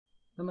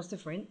Namaste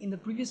friend. In the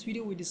previous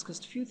video we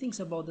discussed few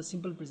things about the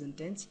simple present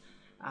tense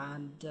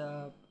and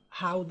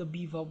how the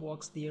be verb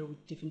works there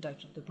with different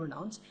types of the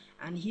pronouns,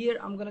 and here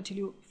I'm gonna tell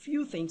you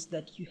few things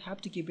that you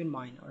have to keep in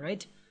mind.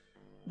 Alright,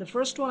 the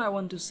first one I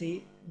want to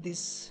say,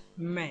 this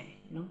may,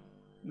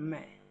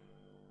 may.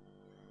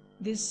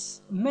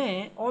 This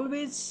may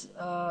always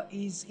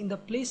is in the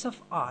place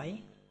of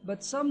I,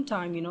 but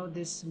sometime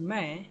this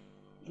may,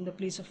 in the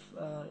place of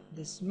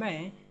this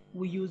may,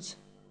 we use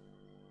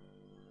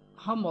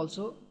hum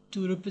also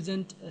to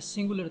represent a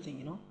singular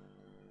thing.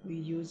 We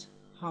use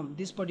hum,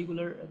 this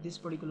particular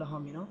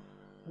hum,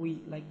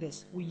 we like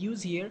this, we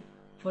use here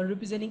for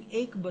representing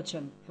ek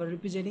bachan, for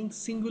representing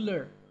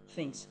singular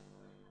things.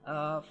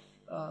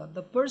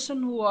 The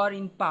person who are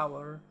in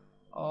power,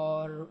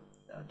 or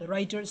the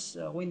writers,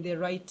 when they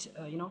write,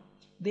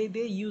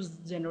 they use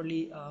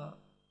generally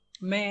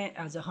may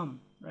as a hum,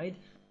 right?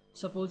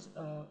 Suppose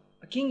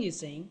a king is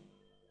saying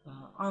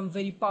I'm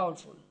very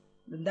powerful,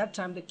 then that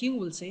time the king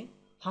will say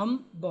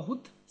हम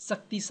बहुत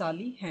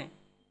शक्तिशाली हैं.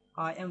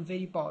 I am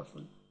very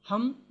powerful.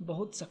 हम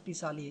बहुत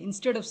शक्तिशाली हैं.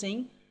 Instead of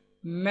saying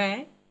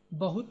मैं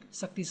बहुत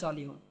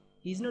शक्तिशाली हूँ,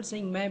 he is not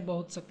saying मैं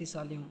बहुत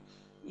शक्तिशाली हूँ.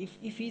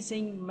 If he is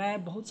saying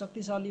मैं बहुत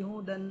शक्तिशाली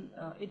हूँ, then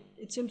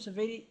it seems a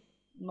very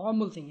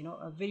normal thing,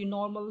 a very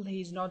normal.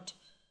 He is not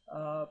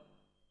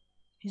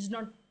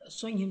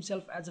showing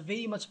himself as a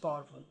very much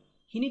powerful.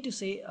 He need to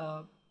say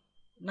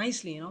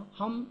nicely,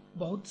 हम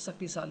बहुत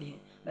शक्तिशाली हैं,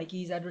 like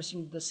he is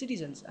addressing the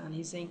citizens and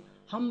he is saying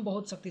हम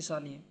बहुत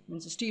शक्तिशाली हैं,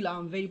 means still I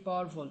am very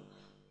powerful.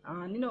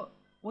 And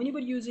whenever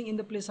using in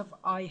the place of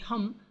I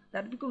hum,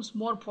 that becomes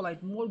more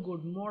polite, more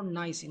good, more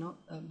nice.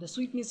 The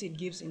sweetness it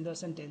gives in the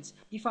sentence.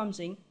 If I'm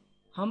saying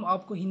हम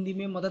आपको हिंदी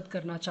में मदद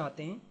करना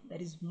चाहते हैं,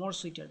 that is more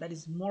sweeter, that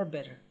is more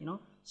better.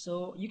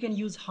 So you can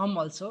use hum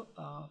also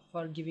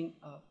for giving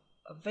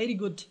a very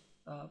good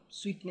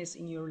sweetness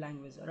in your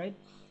language. Alright,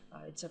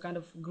 it's a kind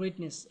of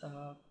greatness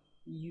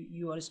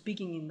you are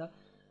speaking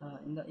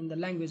in the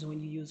language when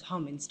you use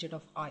hum instead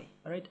of I.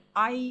 Alright,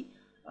 I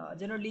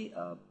generally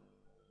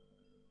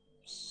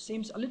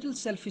seems a little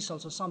selfish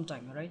also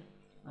sometime. Alright,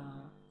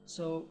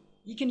 so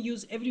you can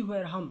use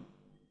everywhere hum.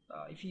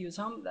 If you use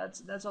hum,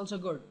 that's also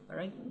good.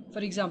 Alright,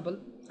 for example,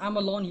 I'm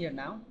alone here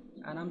now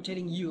and I'm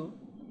telling you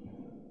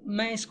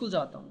मैं school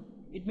जाता हूँ.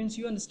 It means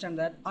you understand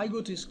that I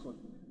go to school.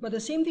 But the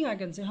same thing I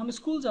can say हम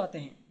school जाते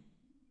हैं.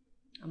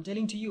 I'm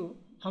telling to you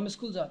हम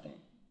school जाते हैं.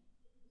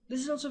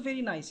 This is also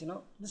very nice.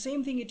 The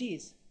same thing it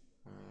is.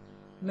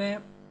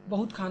 मैं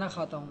बहुत खाना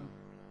खाता हूँ.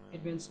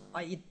 It means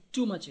I eat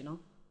too much.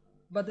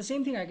 But the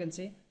same thing I can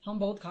say हम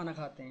बहुत खाना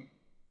खाते हैं.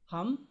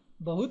 हम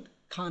बहुत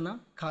खाना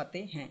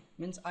खाते हैं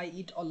means I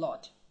eat a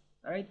lot.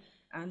 Alright,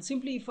 and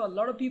simply if a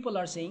lot of people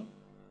are saying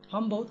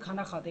हम बहुत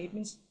खाना खाते हैं, it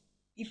means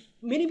if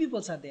many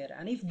people are there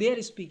and if they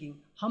are speaking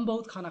हम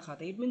बहुत खाना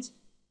खाते हैं, it means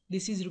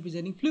this is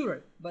representing plural.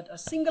 But a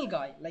single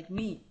guy like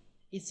me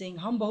is saying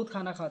हम बहुत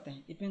खाना खाते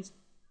हैं, it means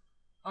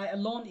I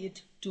alone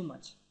eat too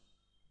much.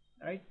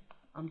 Alright,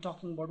 I'm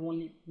talking about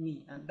only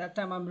me, and that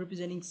time I'm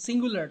representing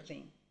singular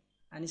thing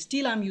and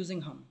still I'm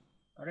using hum.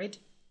 Alright,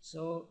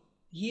 so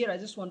here I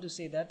just want to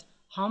say that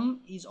hum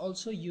is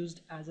also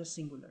used as a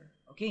singular.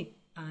 Okay,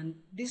 and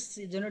this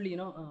generally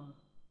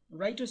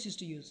writers used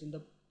to use in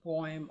the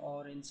poem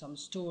or in some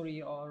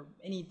story or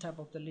any type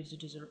of the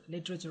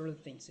literatural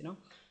things.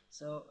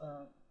 So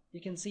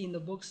you can see in the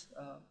books,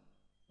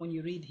 when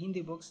you read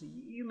Hindi books,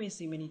 you may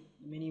see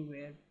many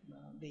where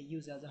they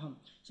use as a hum.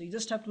 So you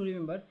just have to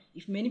remember,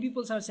 if many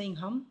people are saying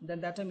hum, then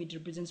that time it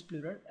represents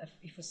plural.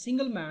 If a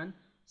single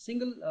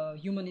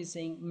human is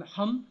saying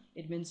hum,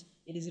 it means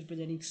it is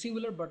representing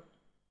singular, but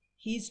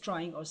he is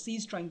trying or she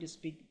is trying to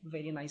speak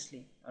very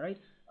nicely. Alright,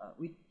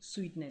 with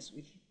sweetness,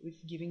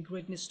 with giving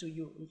greatness to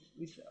you,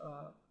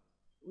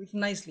 with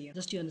nicely,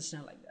 just to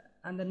understand like that.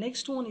 And the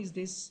next one is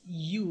this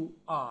you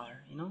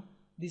are,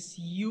 this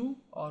you,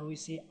 or we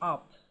say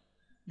aap.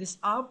 This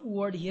aap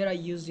word here I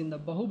used in the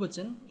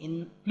bahubachan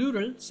in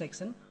plural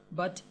section,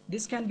 but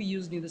this can be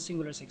used in the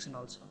singular section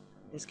also.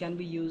 This can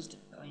be used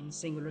in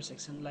singular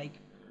section, like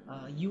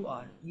you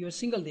are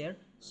single there,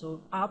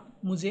 so aap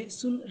mujhe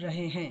sun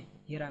rahe hain.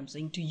 Here I am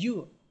saying to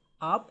you,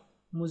 aap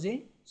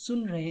mujhe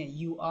sun rahe hain,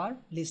 you are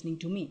listening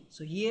to me.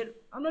 So here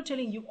I'm not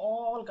telling you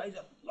all guys,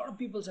 a lot of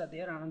people are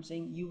there, and I'm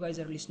saying you guys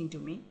are listening to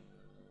me.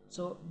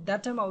 So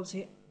that time I will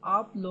say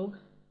aap log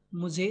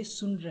mujhe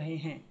sun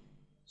rahe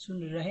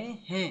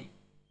hain.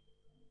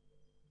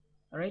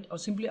 Alright, or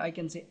simply I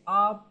can say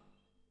aap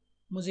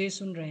mujhe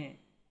sun rahe hain.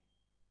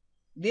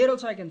 There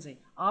also I can say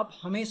aap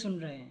hame sun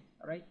rahe hain.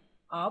 Alright,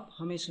 aap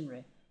hame sun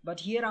rahe. But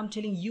here I'm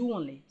telling you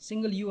only,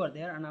 single you are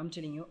there, and I'm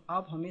telling you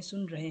aap hame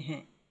sun rahe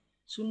hain.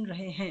 Sun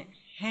rahe hain.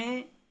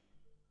 Hain,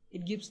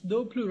 it gives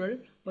no plural,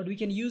 but we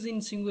can use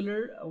in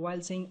singular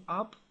while saying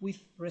aap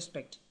with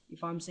respect.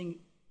 If I'm saying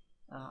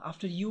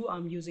after you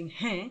I'm using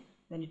hain,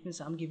 then it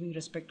means I'm giving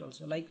respect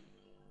also, like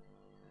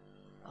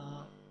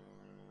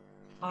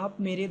आप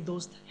मेरे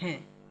दोस्त हैं,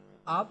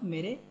 आप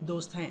मेरे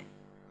दोस्त हैं.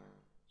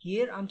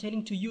 Here I'm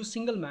telling to you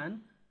single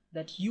man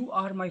that you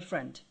are my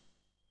friend,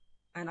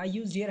 and I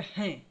use here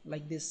hain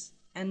like this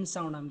N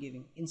sound I'm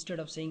giving instead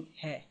of saying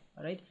hai.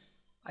 Alright,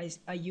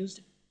 I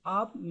used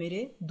aap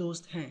mere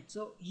dost hain.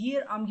 So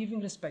here I'm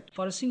giving respect.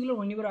 For a singular,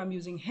 whenever I'm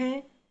using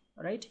hai,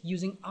 right,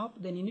 using aap,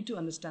 then you need to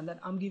understand that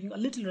I'm giving a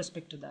little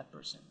respect to that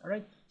person.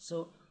 Alright,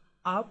 so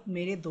aap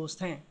mere dost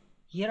hain.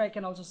 Here I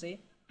can also say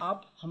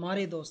aap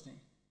hamare dost hain.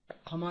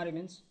 Hamare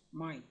means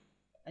mine.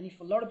 And if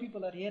a lot of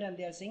people are here and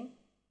they are saying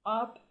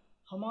aap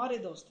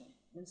hamare dost hain,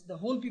 means the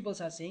whole people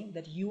are saying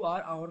that you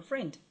are our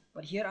friend.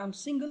 But here I'm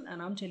single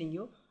and I'm telling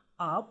you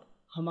aap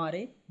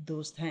hamare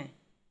dost hain.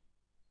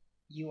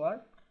 You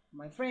are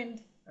my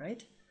friend,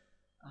 right?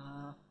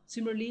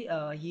 Similarly,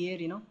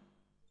 here,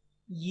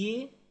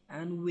 ye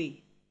and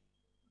we,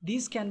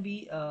 these can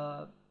be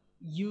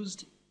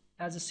used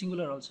as a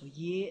singular also.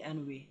 Ye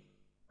and we,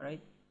 right?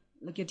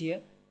 Look at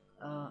here.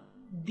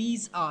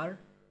 These are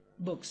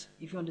books.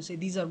 If you want to say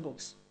these are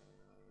books,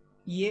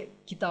 ye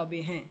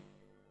kitabe hain.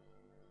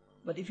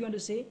 But if you want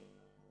to say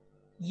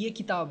ye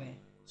kitab hai,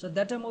 so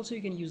that time also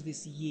you can use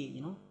this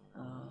ye,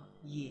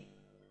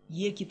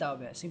 ye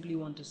kitab hai. Simply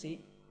want to say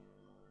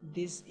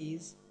this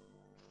is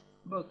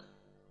book.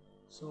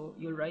 So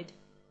you'll write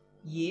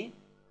ye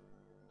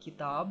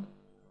kitab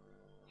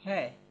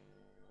hai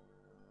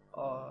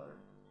or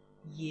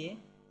ye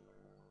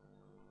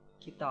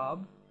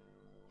kitab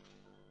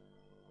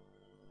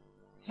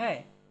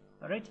hai.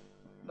 Alright,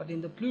 but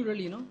in the plural,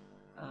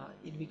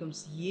 it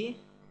becomes ye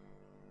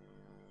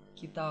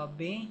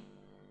kitabein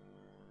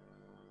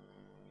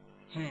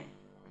hain.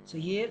 So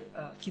here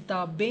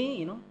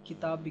kitabein,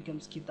 kitab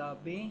becomes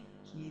kitabein,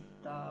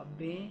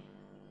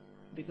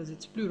 because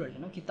it's plural.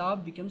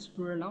 Kitab becomes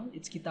plural now,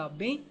 it's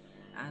kitabein.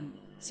 And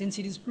since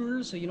it is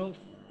plural, so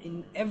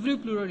in every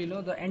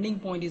plural, the ending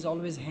point is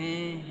always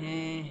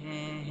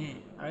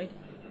hain. Alright,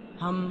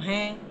 hum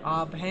hain,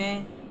 aap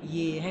hain,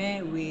 ye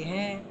hain, we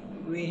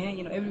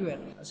hain, everywhere.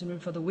 Similar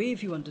for the way,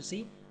 if you want to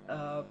see,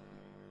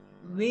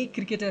 we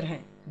cricketer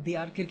hain, they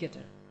are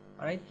cricketer.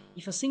 Alright,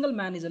 if a single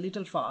man is a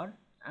little far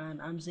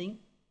and I'm saying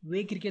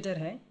we cricketer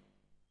hai,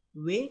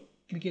 we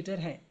cricketer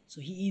hai, so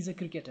he is a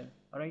cricketer.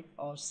 Alright,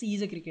 or she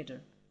is a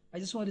cricketer. I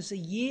just want to say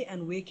ye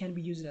and we can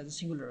be used as a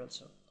singular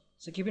also.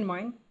 So keep in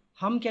mind,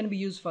 hum can be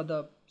used for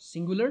the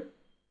singular,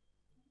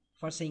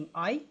 for saying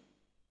I.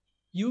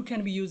 You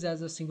can be used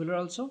as a singular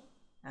also,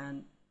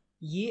 and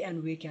ye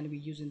and we can be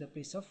used in the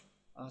place of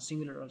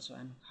singular also.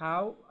 And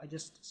how I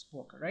just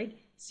spoke. Right,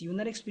 see you in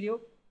the next video.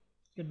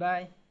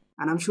 Goodbye.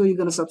 And I'm sure you're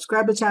going to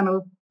subscribe the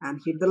channel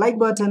and hit the like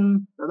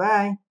button. Bye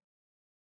bye.